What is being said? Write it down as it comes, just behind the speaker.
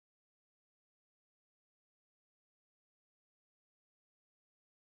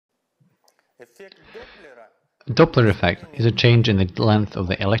Doppler effect is a change in the length of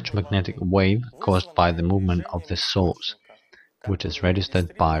the electromagnetic wave caused by the movement of the source, which is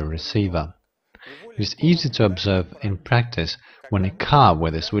registered by a receiver. It is easy to observe in practice when a car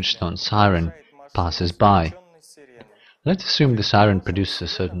with a switched-on siren passes by. Let's assume the siren produces a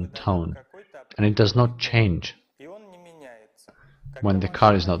certain tone, and it does not change when the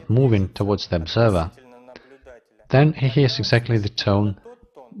car is not moving towards the observer. Then he hears exactly the tone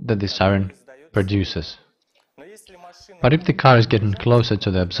that the siren produces. But if the car is getting closer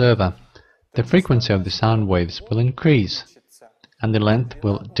to the observer, the frequency of the sound waves will increase, and the length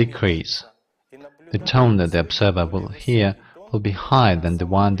will decrease. The tone that the observer will hear will be higher than the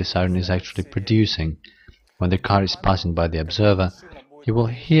one the siren is actually producing. When the car is passing by the observer, he will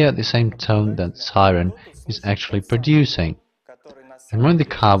hear the same tone that siren is actually producing. And when the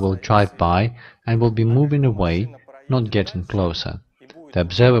car will drive by and will be moving away, not getting closer, the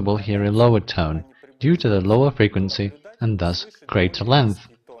observer will hear a lower tone due to the lower frequency and thus greater length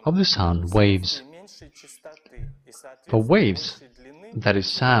of the sound waves. For waves, that is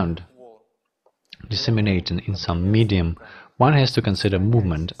sound, disseminating in some medium, one has to consider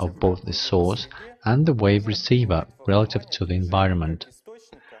movement of both the source and the wave receiver relative to the environment.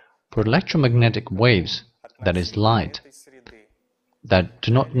 For electromagnetic waves, that is light, that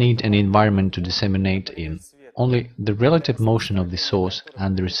do not need any environment to disseminate in, only the relative motion of the source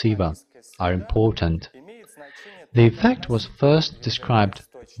and the receiver are important. The effect was first described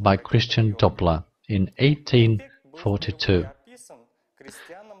by Christian Doppler in 1842.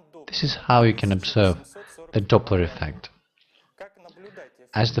 This is how you can observe the Doppler effect.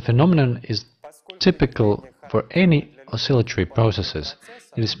 As the phenomenon is typical for any oscillatory processes,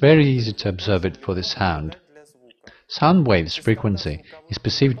 it is very easy to observe it for the sound. Sound waves frequency is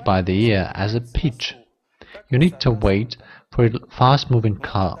perceived by the ear as a pitch. You need to wait for a fast-moving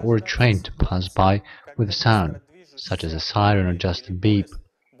car or a train to pass by with a sound, such as a siren or just a beep.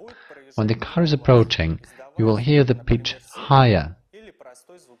 When the car is approaching, you will hear the pitch higher.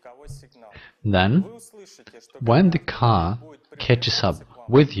 Then, when the car catches up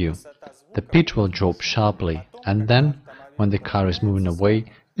with you, the pitch will drop sharply, and then, when the car is moving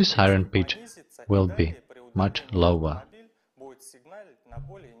away, the siren pitch will be much lower.